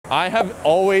I have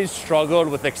always struggled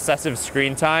with excessive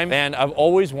screen time, and I've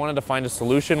always wanted to find a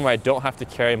solution where I don't have to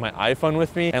carry my iPhone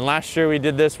with me. And last year we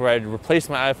did this where I replaced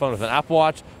my iPhone with an Apple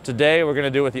Watch. Today we're gonna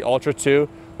do it with the Ultra 2.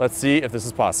 Let's see if this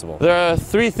is possible. There are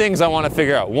 3 things I want to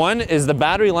figure out. 1, is the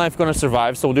battery life going to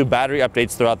survive? So we'll do battery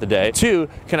updates throughout the day. 2,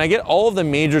 can I get all of the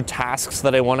major tasks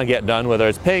that I want to get done, whether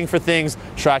it's paying for things,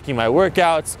 tracking my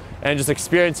workouts, and just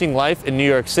experiencing life in New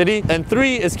York City. And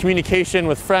 3 is communication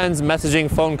with friends,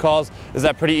 messaging, phone calls. Is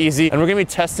that pretty easy? And we're gonna be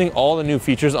testing all the new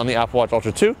features on the Apple Watch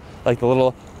Ultra 2, like the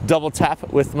little double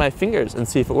tap with my fingers, and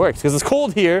see if it works. Because it's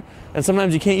cold here, and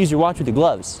sometimes you can't use your watch with your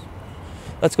gloves.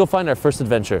 Let's go find our first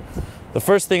adventure. The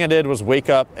first thing I did was wake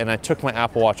up and I took my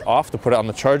Apple Watch off to put it on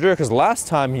the charger, because last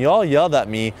time y'all yelled at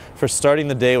me for starting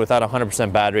the day without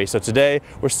 100% battery. So today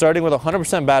we're starting with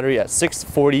 100% battery at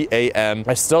 6:40 a.m.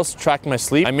 I still tracked my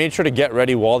sleep. I made sure to get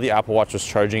ready while the Apple Watch was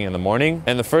charging in the morning.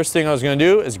 And the first thing I was gonna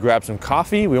do is grab some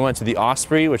coffee. We went to the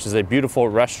Osprey, which is a beautiful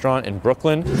restaurant in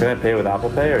Brooklyn. Can I pay with Apple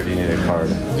Pay or do you need a card?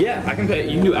 Yeah, I can pay.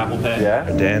 You can do Apple Pay. Yeah?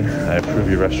 Dan, I approve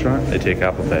your restaurant. They take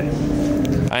Apple Pay.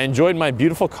 I enjoyed my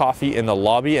beautiful coffee in the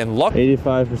lobby and luck.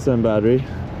 85% battery.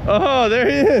 Oh, there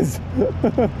he is.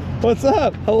 What's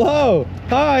up? Hello.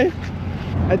 Hi.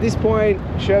 At this point,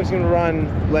 Sherv's gonna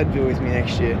run Leadville with me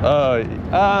next year. Oh,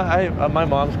 my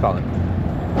mom's calling.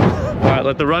 All right,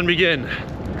 let the run begin.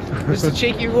 Just a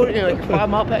cheeky route, you know, like a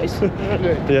 5-mile pace.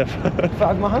 Yeah.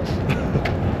 5 miles?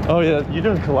 Oh yeah, you're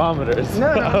doing kilometers.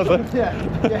 No, Like,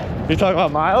 yeah. You're talking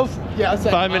about miles? Yeah, I was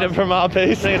saying 5 minute per mile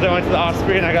pace. I went to the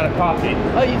Osprey and I got a coffee.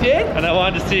 Oh, you did? And I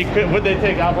wanted to see, would they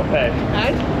take Apple Pay?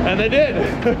 And they did.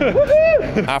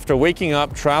 After waking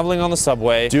up, traveling on the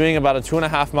subway, doing about a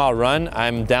 2.5 mile run,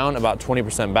 I'm down about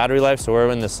 20% battery life, so we're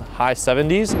in this high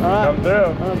 70s. All right. Come through.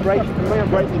 I'm gonna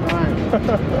break the ground.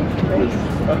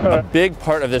 A big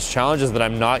part of this challenge is that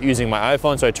I'm not using my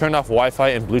iPhone, so I turned off Wi-Fi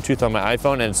and Bluetooth on my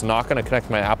iPhone, and it's not gonna connect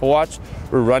to my Apple Watch.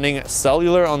 We're running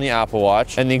cellular on the Apple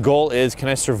Watch, and the goal is, can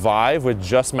I survive with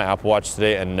just my Apple Watch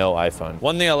today and no iPhone?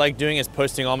 One thing I like doing is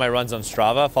posting all my runs on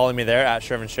Strava. Follow me there at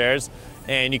Shervin Shares.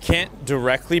 And you can't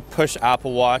directly push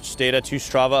Apple Watch data to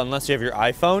Strava unless you have your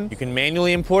iPhone. You can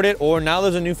manually import it, or now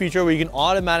there's a new feature where you can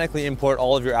automatically import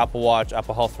all of your Apple Watch,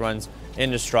 Apple Health runs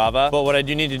into Strava. But what I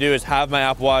do need to do is have my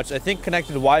Apple Watch, I think, connected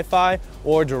to Wi-Fi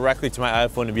or directly to my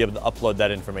iPhone to be able to upload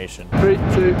that information. 3, 2,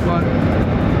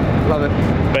 1. Love it.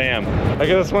 Bam. I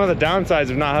guess that's one of the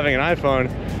downsides of not having an iPhone.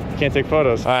 You can't take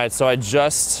photos. All right, so I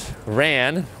just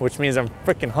ran, which means I'm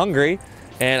freaking hungry.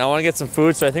 And I want to get some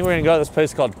food, so I think we're gonna go to this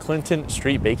place called Clinton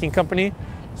Street Baking Company.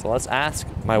 So let's ask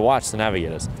my watch to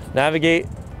navigate us. Navigate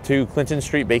to Clinton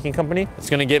Street Baking Company. It's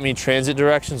gonna get me transit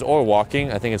directions or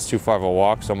walking. I think it's too far of a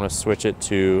walk, so I'm gonna switch it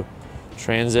to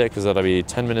transit because that'll be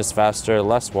 10 minutes faster,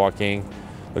 less walking.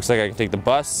 Looks like I can take the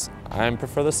bus. I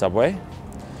prefer the subway.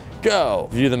 Go!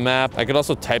 View the map. I could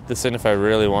also type this in if I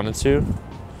really wanted to.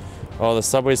 Oh, the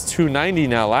subway's $2.90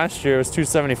 now. Last year it was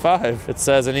 $2.75. It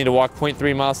says I need to walk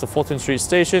 0.3 miles to Fulton Street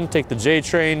Station, take the J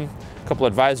train, a couple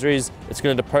advisories. It's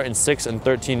gonna depart in 6 and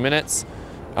 13 minutes.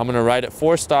 I'm gonna ride at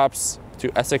 4 stops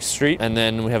to Essex Street, and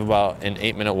then we have about an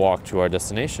 8-minute walk to our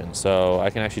destination. So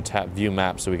I can actually tap view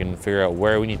map so we can figure out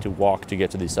where we need to walk to get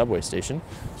to the subway station.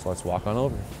 So let's walk on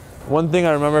over. One thing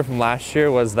I remember from last year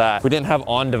was that we didn't have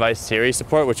on-device Siri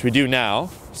support, which we do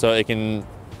now. So it can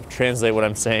translate what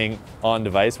I'm saying on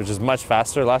device, which is much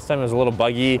faster. Last time it was a little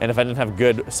buggy, and if I didn't have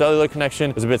good cellular connection,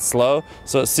 it was a bit slow.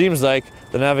 So it seems like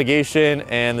the navigation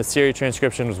and the Siri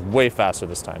transcription was way faster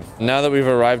this time. Now that we've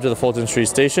arrived at the Fulton Street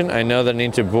Station, I know that I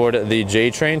need to board the J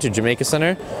train to Jamaica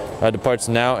Center. Departs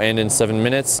now and in 7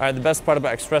 minutes. All right, the best part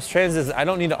about Express Transit is I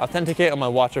don't need to authenticate on my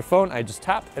watch or phone. I just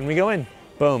tap and we go in.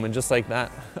 Boom, and just like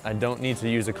that. I don't need to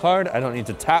use a card. I don't need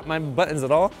to tap my buttons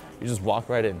at all. You just walk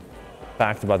right in.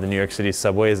 Fact about the New York City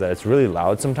subway is that it's really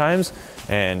loud sometimes,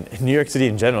 and New York City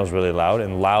in general is really loud,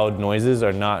 and loud noises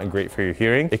are not great for your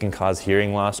hearing. It can cause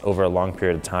hearing loss over a long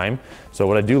period of time. So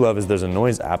what I do love is there's a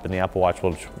noise app in the Apple Watch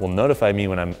which will notify me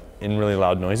when I'm in really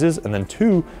loud noises, and then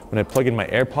 2, when I plug in my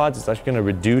AirPods, it's actually gonna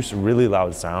reduce really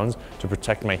loud sounds to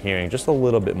protect my hearing just a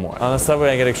little bit more. On the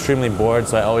subway, I get extremely bored,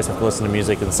 so I always have to listen to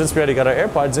music, and since we already got our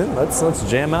AirPods in, let's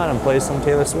jam out and play some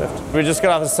Taylor Swift. We just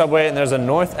got off the subway, and there's a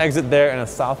north exit there and a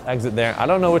south exit there. I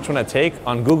don't know which one I take.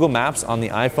 On Google Maps on the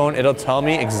iPhone, it'll tell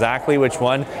me exactly which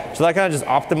one, so that kind of just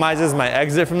optimizes my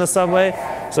exit from the subway.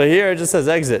 So here it just says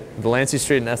exit, Delancey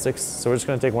Street in Essex, so we're just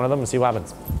gonna take one of them and see what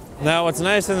happens. Now, what's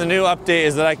nice in the new update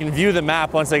is that I can view the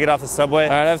map once I get off the subway.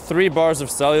 All right, I have 3 bars of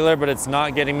cellular, but it's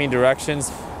not getting me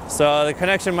directions. So the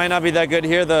connection might not be that good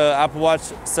here. The Apple Watch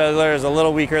cellular is a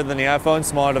little weaker than the iPhone,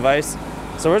 smaller device.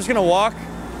 So we're just gonna walk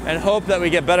and hope that we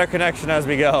get better connection as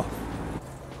we go.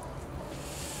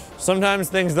 Sometimes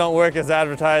things don't work as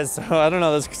advertised, so I don't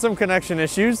know, there's some connection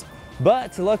issues,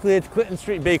 but luckily it's Clinton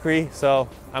Street Bakery, so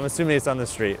I'm assuming it's on the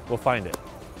street. We'll find it.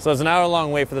 So it's an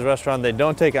hour-long wait for the restaurant. They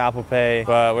don't take Apple Pay,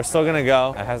 but we're still gonna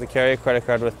go. I have to carry a credit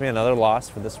card with me, another loss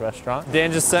for this restaurant.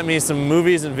 Dan just sent me some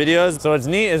movies and videos. So what's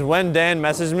neat is when Dan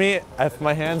messaged me, if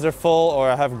my hands are full or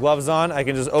I have gloves on, I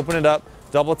can just open it up,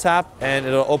 double tap, and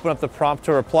it'll open up the prompt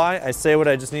to reply. I say what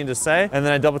I just need to say, and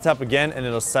then I double tap again, and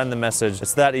it'll send the message.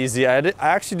 It's that easy. I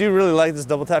actually do really like this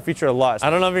double tap feature a lot. I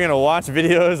don't know if you're gonna watch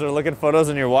videos or look at photos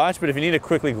on your watch, but if you need to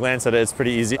quickly glance at it, it's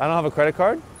pretty easy. I don't have a credit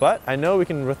card, but I know we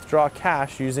can withdraw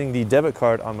cash using the debit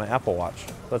card on my Apple Watch.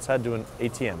 Let's head to an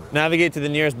ATM. Navigate to the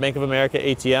nearest Bank of America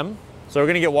ATM. So we're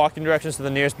gonna get walking directions to the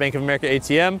nearest Bank of America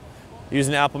ATM.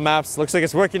 Using Apple Maps. Looks like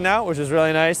it's working now, which is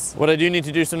really nice. What I do need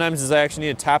to do sometimes is I actually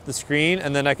need to tap the screen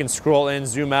and then I can scroll in,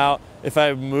 zoom out. If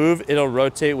I move, it'll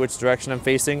rotate which direction I'm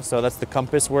facing. So that's the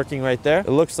compass working right there. It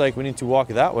looks like we need to walk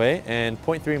that way and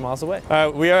 0.3 miles away. All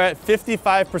right, we are at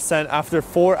 55% after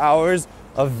 4 hours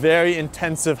of very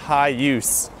intensive high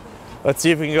use. Let's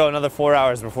see if we can go another 4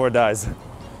 hours before it dies.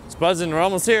 It's buzzing, we're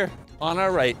almost here. On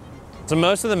our right. So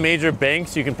most of the major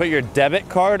banks, you can put your debit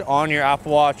card on your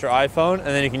Apple Watch or iPhone, and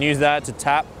then you can use that to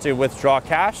tap to withdraw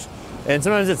cash. And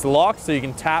sometimes it's locked, so you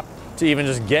can tap to even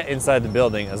just get inside the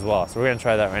building as well. So we're gonna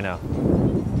try that right now.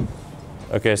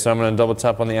 Okay, so I'm gonna double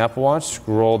tap on the Apple Watch,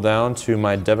 scroll down to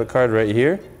my debit card right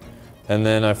here, and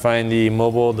then I find the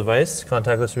mobile device,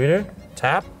 contactless reader,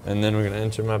 tap, and then we're gonna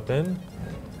enter my PIN.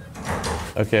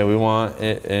 Okay, we want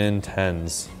it in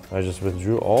tens. I just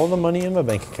withdrew all the money in my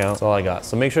bank account. That's all I got.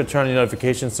 So make sure to turn on your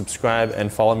notifications, subscribe, and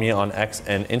follow me on X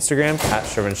and Instagram at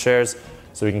Shervin Shares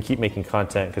so we can keep making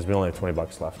content because we only have 20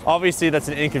 bucks left. Obviously, that's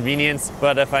an inconvenience,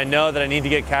 but if I know that I need to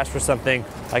get cash for something,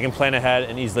 I can plan ahead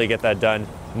and easily get that done.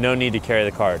 No need to carry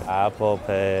the card. Apple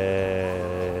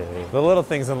Pay. The little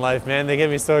things in life, man, they get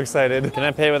me so excited. Can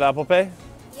I pay with Apple Pay?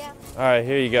 Yeah. All right,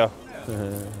 here you go.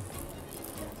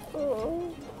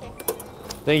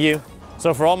 Thank you.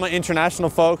 So for all my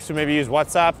international folks who maybe use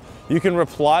WhatsApp, you can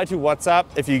reply to WhatsApp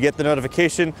if you get the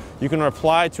notification. You can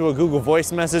reply to a Google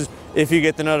Voice message if you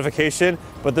get the notification,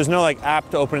 but there's no like app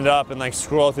to open it up and like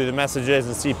scroll through the messages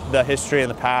and see the history in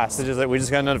the past. It's just like we just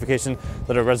got a notification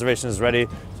that our reservation is ready.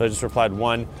 So I just replied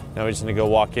one. Now we just need to go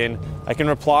walk in. I can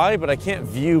reply, but I can't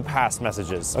view past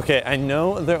messages. Okay, I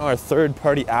know there are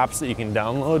third-party apps that you can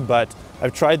download, but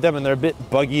I've tried them and they're a bit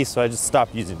buggy, so I just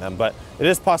stopped using them. But it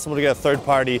is possible to get a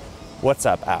third-party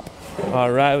WhatsApp app. All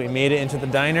right, we made it into the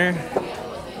diner.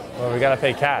 Well, we gotta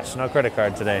pay cash, no credit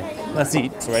card today. Let's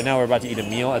eat. So right now we're about to eat a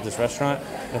meal at this restaurant.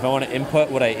 If I wanna input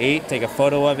what I ate, take a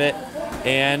photo of it,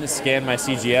 and scan my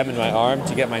CGM in my arm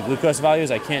to get my glucose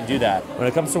values, I can't do that. When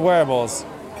it comes to wearables,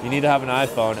 you need to have an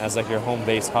iPhone as like your home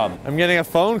base hub. I'm getting a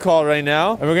phone call right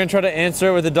now, and we're gonna try to answer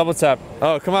it with a double tap.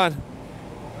 Oh, come on.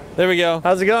 There we go.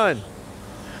 How's it going?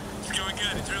 It's going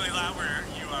good. It's really loud where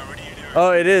you are. What are you doing?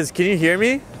 Oh, it is. Can you hear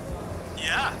me?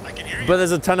 Yeah, I can hear you. But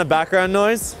there's a ton of background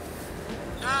noise.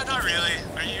 Not really.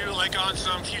 Are you like on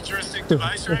some futuristic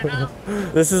device right now?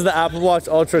 This is the Apple Watch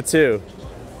Ultra 2.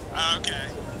 Oh, okay.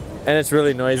 And it's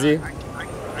really noisy. I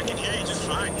can hear you just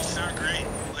fine. You sound great.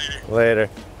 Later. Later.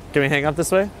 Can we hang up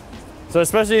this way? So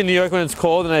especially in New York when it's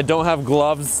cold and I don't have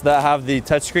gloves that have the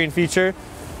touchscreen feature,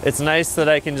 it's nice that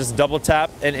I can just double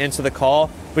tap and answer the call.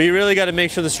 But you really got to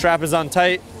make sure the strap is on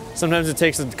tight. Sometimes it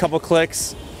takes a couple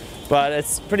clicks, but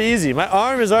it's pretty easy. My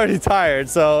arm is already tired,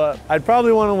 so I'd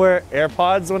probably want to wear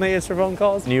AirPods when I answer phone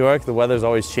calls. New York, the weather's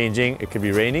always changing. It could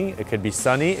be raining, it could be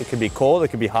sunny, it could be cold, it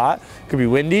could be hot, it could be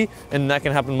windy, and that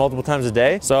can happen multiple times a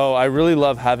day. So I really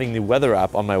love having the weather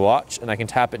app on my watch, and I can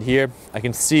tap it here. I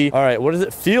can see, all right, what does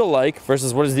it feel like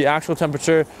versus what is the actual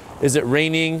temperature? Is it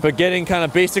raining? But getting kind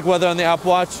of basic weather on the Apple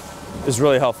Watch is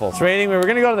really helpful. It's raining. We're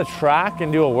gonna go to the track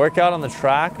and do a workout on the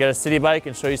track, get a city bike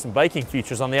and show you some biking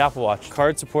features on the Apple Watch.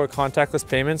 Card support contactless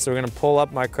payments. So we're gonna pull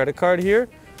up my credit card here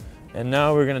and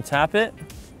now we're gonna tap it.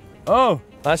 Oh,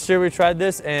 last year we tried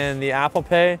this and the Apple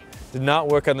Pay did not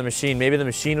work on the machine. Maybe the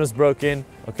machine was broken.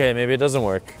 Okay, maybe it doesn't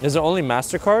work. Is it only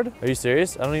MasterCard? Are you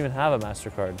serious? I don't even have a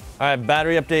MasterCard. All right,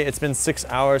 battery update. It's been 6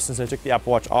 hours since I took the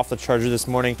Apple Watch off the charger this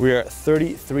morning. We are at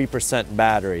 33%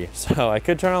 battery. So I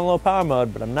could turn on low power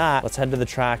mode, but I'm not. Let's head to the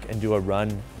track and do a run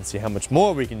and see how much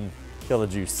more we can kill the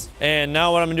juice. And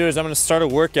now what I'm gonna do is I'm gonna start a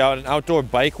workout, an outdoor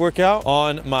bike workout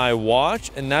on my watch,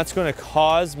 and that's gonna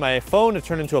cause my phone to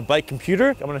turn into a bike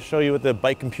computer. I'm gonna show you what the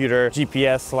bike computer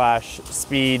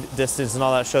GPS/speed, distance, and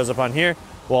all that shows up on here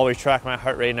while we track my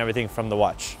heart rate and everything from the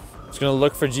watch. Just gonna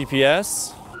look for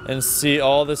GPS and see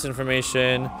all this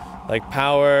information like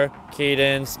power,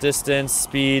 cadence, distance,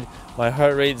 speed, my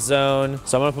heart rate zone.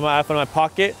 So I'm gonna put my iPhone in my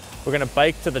pocket. we're gonna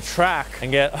bike to the track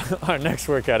and get our next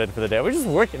workout in for the day. We're just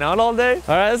working out all day.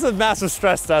 All right, this is a massive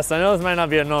stress test. I know this might not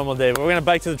be a normal day, but we're gonna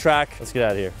bike to the track. Let's get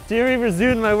out of here. Siri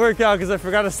resumed my workout because I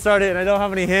forgot to start it and I don't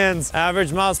have any hands.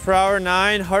 Average miles per hour,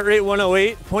 9. Heart rate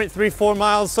 108, 0.34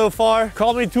 miles so far.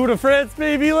 Call me Tour de France,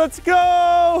 baby, let's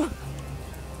go!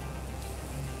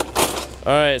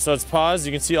 All right, so it's paused.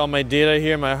 You can see all my data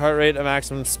here, my heart rate,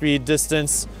 maximum speed,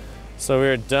 distance. So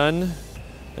we're done.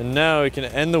 And now we can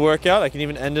end the workout. I can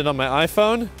even end it on my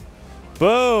iPhone.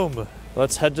 Boom!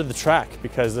 Let's head to the track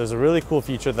because there's a really cool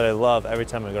feature that I love every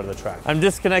time I go to the track. I'm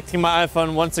disconnecting my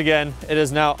iPhone once again. It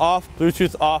is now off,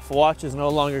 Bluetooth off, watch is no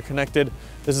longer connected.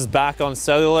 This is back on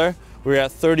cellular. We're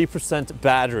at 30%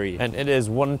 battery and it is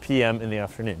 1 p.m. in the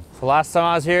afternoon. So last time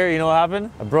I was here, you know what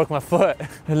happened? I broke my foot.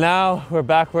 And now we're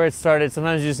back where it started.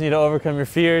 Sometimes you just need to overcome your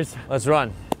fears. Let's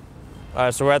run. All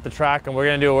right, so we're at the track and we're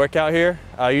gonna do a workout here.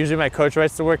 Usually my coach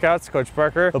writes the workouts, Coach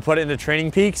Parker. He'll put it into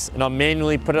Training Peaks and I'll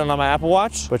manually put it on my Apple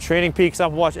Watch. But Training Peaks,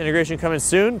 Apple Watch integration coming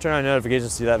soon. Turn on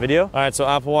notifications to see that video. All right, so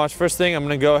Apple Watch, first thing, I'm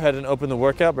gonna go ahead and open the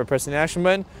workout by pressing the action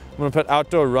button. I'm gonna put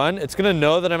outdoor run. It's gonna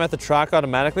know that I'm at the track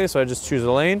automatically, so I just choose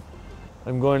a lane.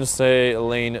 I'm going to say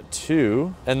lane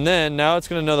 2. And then now it's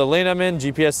gonna know the lane I'm in.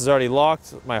 GPS is already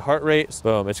locked, my heart rate.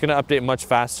 Boom, it's gonna update much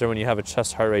faster when you have a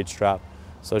chest heart rate strap.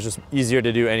 So it's just easier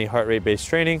to do any heart rate based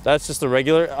training. That's just a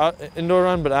regular indoor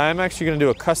run, but I'm actually gonna do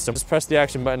a custom. Just press the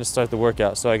action button to start the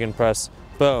workout. So I can press,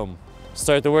 boom,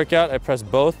 start the workout. I press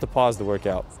both to pause the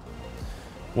workout.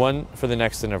 1 for the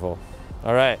next interval.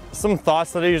 All right, some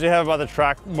thoughts that I usually have about the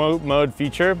track mode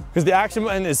feature, because the action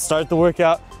button is start the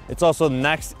workout. It's also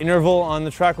next interval on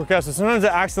the track workout. So sometimes I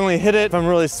accidentally hit it. If I'm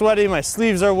really sweaty, my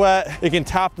sleeves are wet, it can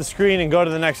tap the screen and go to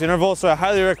the next interval. So I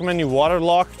highly recommend you water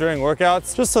lock during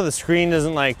workouts, just so the screen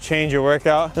doesn't like change your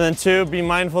workout. And then 2, be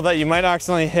mindful that you might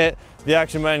accidentally hit the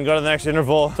action button, go to the next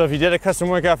interval. So if you did a custom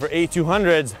workout for 8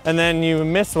 200s and then you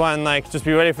miss one, like just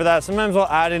be ready for that. Sometimes I'll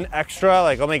add in extra,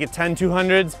 like I'll make it 10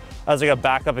 200s as like a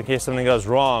backup in case something goes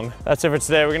wrong. That's it for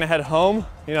today. We're gonna head home.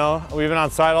 You know, we've been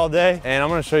outside all day and I'm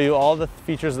gonna show you all the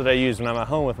features that I use when I'm at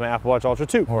home with my Apple Watch Ultra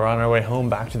 2. We're on our way home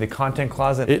back to the content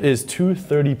closet. It is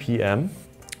 2:30 p.m.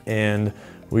 and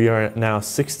we are now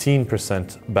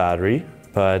 16% battery.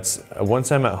 But once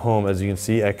I'm at home, as you can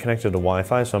see, I connected to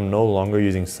Wi-Fi, so I'm no longer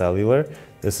using cellular.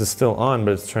 This is still on,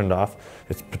 but it's turned off.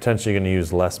 It's potentially gonna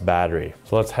use less battery.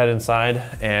 So let's head inside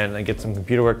and get some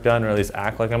computer work done, or at least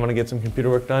act like I'm gonna get some computer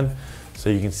work done, so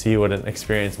you can see what an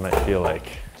experience might feel like.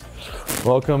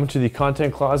 Welcome to the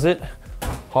content closet,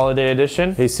 holiday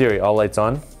edition. Hey Siri, all lights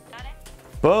on.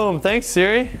 Boom, thanks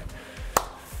Siri.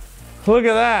 Look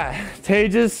at that,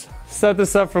 Tejas set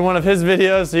this up for one of his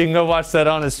videos, so you can go watch that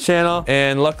on his channel.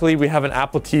 And luckily we have an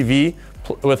Apple TV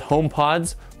with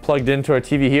HomePods plugged into our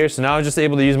TV here. So now I'm just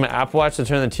able to use my Apple Watch to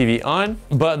turn the TV on.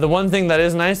 But the one thing that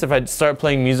is nice, if I start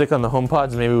playing music on the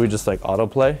HomePods, maybe we just like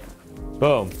autoplay.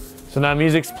 Boom. So now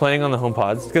music's playing on the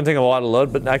HomePods. It's gonna take a lot of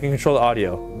load, but I can control the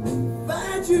audio.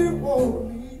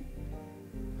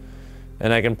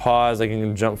 And I can pause, I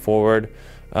can jump forward,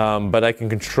 but I can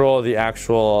control the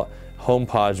actual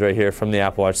HomePods right here from the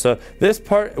Apple Watch. So this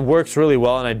part works really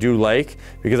well and I do like,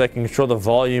 because I can control the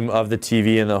volume of the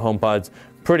TV and the HomePods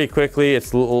pretty quickly.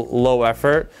 It's low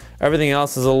effort. Everything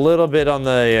else is a little bit on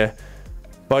the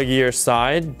buggier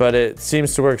side, but it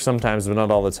seems to work sometimes, but not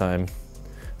all the time.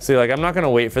 See, like I'm not gonna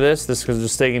wait for this because it's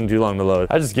just taking too long to load.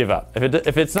 I just give up.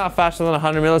 If it's not faster than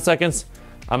 100 milliseconds,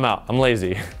 I'm out, I'm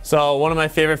lazy. So one of my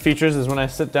favorite features is when I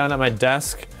sit down at my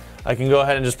desk, I can go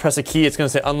ahead and just press a key. It's gonna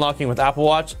say unlocking with Apple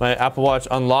Watch. My Apple Watch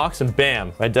unlocks and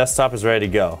bam, my desktop is ready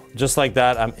to go. Just like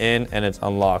that, I'm in and it's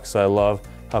unlocked. So I love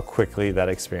how quickly that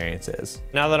experience is.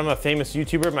 Now that I'm a famous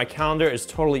YouTuber, my calendar is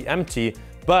totally empty,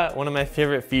 but one of my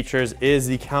favorite features is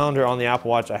the calendar on the Apple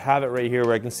Watch. I have it right here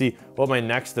where I can see what my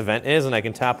next event is and I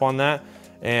can tap on that.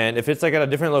 And if it's like at a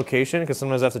different location, because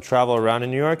sometimes I have to travel around in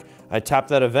New York, I tap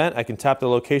that event, I can tap the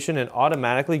location and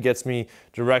automatically gets me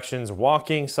directions,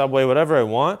 walking, subway, whatever I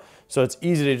want. So it's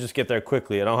easy to just get there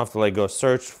quickly. I don't have to like go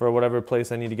search for whatever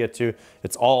place I need to get to.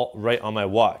 It's all right on my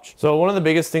watch. So one of the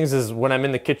biggest things is when I'm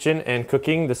in the kitchen and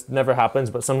cooking, this never happens,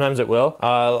 but sometimes it will.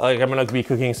 Like I'm gonna be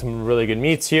cooking some really good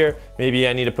meats here. Maybe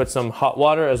I need to put some hot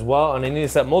water as well, and I need to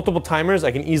set multiple timers.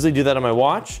 I can easily do that on my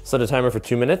watch. Set a timer for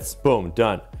 2 minutes, boom,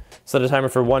 done. Set a timer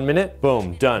for 1 minute,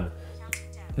 boom, done.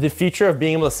 The feature of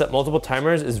being able to set multiple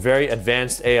timers is very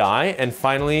advanced AI, and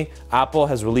finally Apple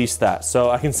has released that. So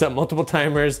I can set multiple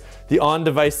timers. The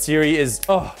on-device Siri is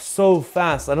so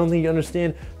fast. I don't think you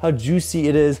understand how juicy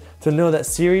it is to know that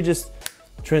Siri just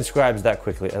transcribes that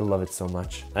quickly. I love it so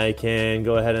much. I can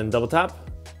go ahead and double tap.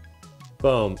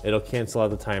 boom, it'll cancel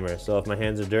out the timer. So if my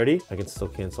hands are dirty, I can still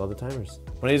cancel out the timers.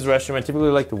 When I use the restroom, I typically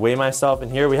like to weigh myself,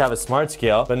 and here we have a smart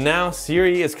scale, but now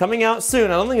Siri is coming out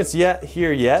soon. I don't think it's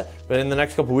here yet, but in the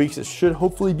next couple weeks, it should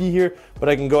hopefully be here, but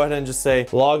I can go ahead and just say,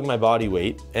 log my body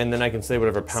weight, and then I can say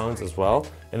whatever pounds as well,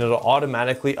 and it'll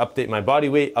automatically update my body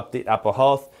weight, update Apple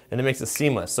Health, and it makes it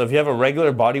seamless. So if you have a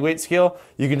regular body weight scale,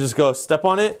 you can just go step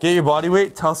on it, get your body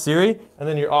weight, tell Siri, and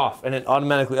then you're off. And it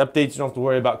automatically updates. You don't have to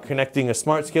worry about connecting a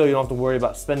smart scale. You don't have to worry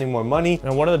about spending more money.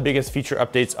 And one of the biggest feature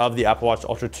updates of the Apple Watch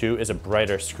Ultra 2 is a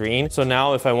brighter screen. So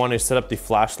now if I want to set up the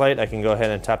flashlight, I can go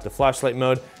ahead and tap the flashlight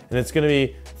mode, and it's gonna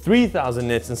be 3,000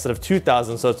 nits instead of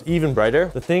 2,000, so it's even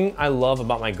brighter. The thing I love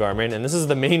about my Garmin, and this is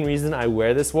the main reason I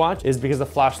wear this watch, is because of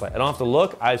the flashlight. I don't have to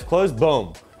look, eyes closed,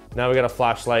 boom. Now we got a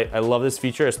flashlight. I love this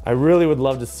feature. I really would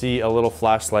love to see a little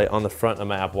flashlight on the front of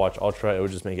my Apple Watch Ultra. It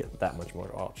would just make it that much more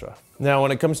ultra. Now,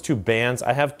 when it comes to bands,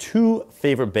 I have two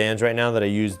favorite bands right now that I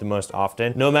use the most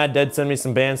often. Nomad did send me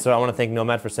some bands, so I want to thank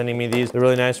Nomad for sending me these. They're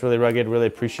really nice, really rugged, really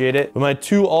appreciate it. But my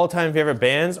two all-time favorite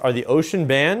bands are the Ocean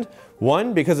Band.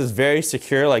 One, because it's very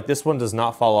secure. Like, this one does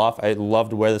not fall off. I love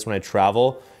to wear this when I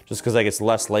travel, just because like it's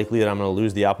less likely that I'm gonna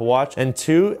lose the Apple Watch. And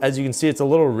two, as you can see, it's a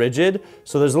little rigid,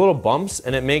 so there's little bumps,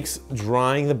 and it makes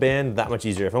drying the band that much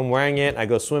easier. If I'm wearing it, I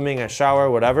go swimming, I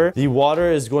shower, whatever, the water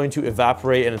is going to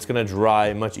evaporate and it's gonna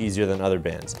dry much easier than other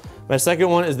bands. My second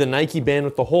one is the Nike band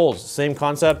with the holes. Same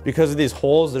concept. Because of these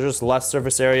holes, there's just less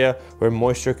surface area where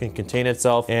moisture can contain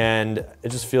itself, and it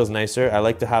just feels nicer. I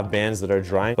like to have bands that are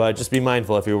dry, but just be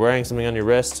mindful. If you're wearing something on your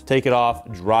wrist, take it off,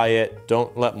 dry it.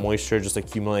 Don't let moisture just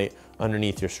accumulate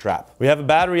underneath your strap. We have a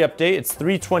battery update. It's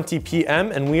 3:20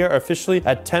 p.m. and we are officially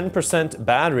at 10%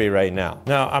 battery right now.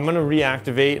 Now I'm gonna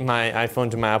reactivate my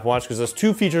iPhone to my Apple Watch because there's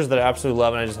two features that I absolutely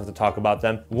love and I just have to talk about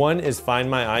them. One is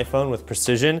Find My iPhone with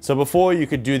precision. So before you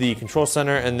could do the control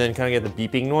center and then kind of get the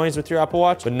beeping noise with your Apple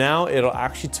Watch, but now it'll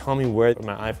actually tell me where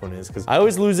my iPhone is because I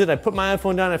always lose it. I put my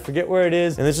iPhone down, I forget where it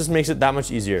is, and this just makes it that much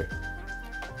easier.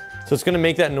 So it's gonna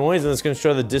make that noise and it's gonna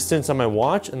show the distance on my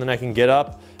watch, and then I can get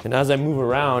up, and as I move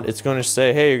around, it's gonna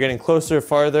say, hey, you're getting closer,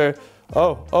 farther,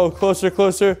 oh, closer,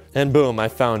 closer, and boom, I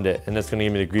found it. And it's gonna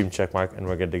give me the green check mark and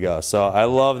we're good to go. So I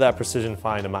love that precision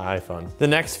find on my iPhone. The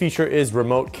next feature is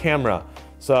remote camera.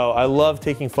 So I love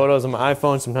taking photos on my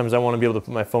iPhone. Sometimes I want to be able to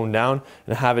put my phone down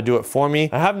and have it do it for me.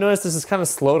 I have noticed this is kind of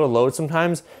slow to load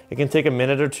sometimes. It can take a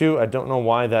minute or two. I don't know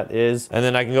why that is. And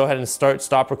then I can go ahead and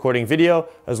stop recording video,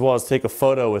 as well as take a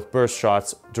photo with burst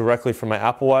shots directly from my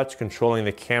Apple Watch, controlling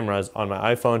the cameras on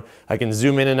my iPhone. I can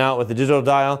zoom in and out with the digital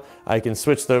dial. I can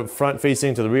switch the front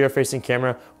facing to the rear facing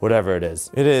camera, whatever it is.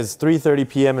 It is 3:30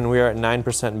 p.m. and we are at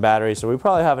 9% battery. So we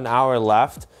probably have an hour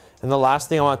left. And the last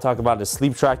thing I want to talk about is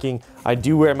sleep tracking. I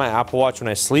do wear my Apple Watch when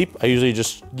I sleep. I usually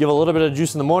just give a little bit of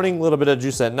juice in the morning, a little bit of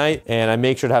juice at night, and I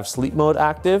make sure to have sleep mode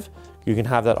active. You can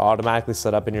have that automatically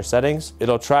set up in your settings.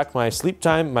 It'll track my sleep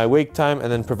time, my wake time,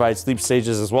 and then provide sleep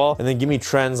stages as well. And then give me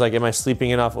trends like, am I sleeping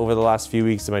enough over the last few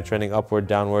weeks? Am I trending upward,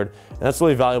 downward? And that's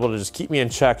really valuable to just keep me in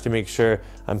check to make sure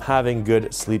I'm having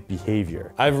good sleep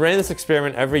behavior. I've ran this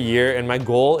experiment every year, and my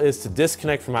goal is to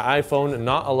disconnect from my iPhone and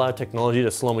not allow technology to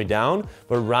slow me down,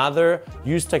 but rather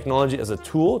use technology as a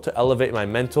tool to elevate my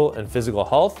mental and physical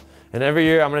health. And every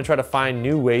year I'm gonna try to find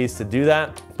new ways to do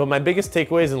that. But my biggest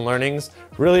takeaways and learnings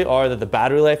really are that the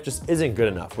battery life just isn't good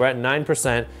enough. We're at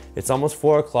 9%, it's almost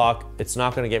 4 o'clock, it's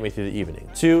not gonna get me through the evening.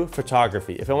 2,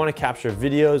 photography. If I wanna capture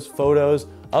videos, photos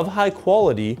of high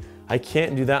quality, I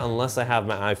can't do that unless I have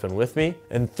my iPhone with me.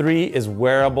 And 3 is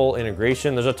wearable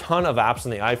integration. There's a ton of apps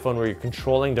on the iPhone where you're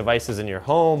controlling devices in your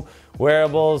home,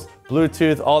 wearables,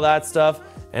 Bluetooth, all that stuff.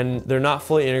 And they're not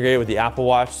fully integrated with the Apple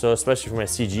Watch. So especially for my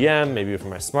CGM, maybe for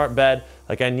my smart bed,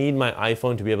 like I need my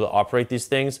iPhone to be able to operate these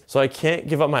things. So I can't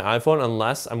give up my iPhone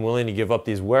unless I'm willing to give up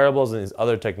these wearables and these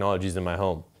other technologies in my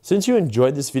home. Since you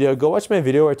enjoyed this video, go watch my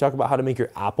video where I talk about how to make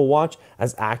your Apple Watch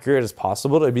as accurate as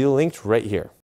possible. It'll be linked right here.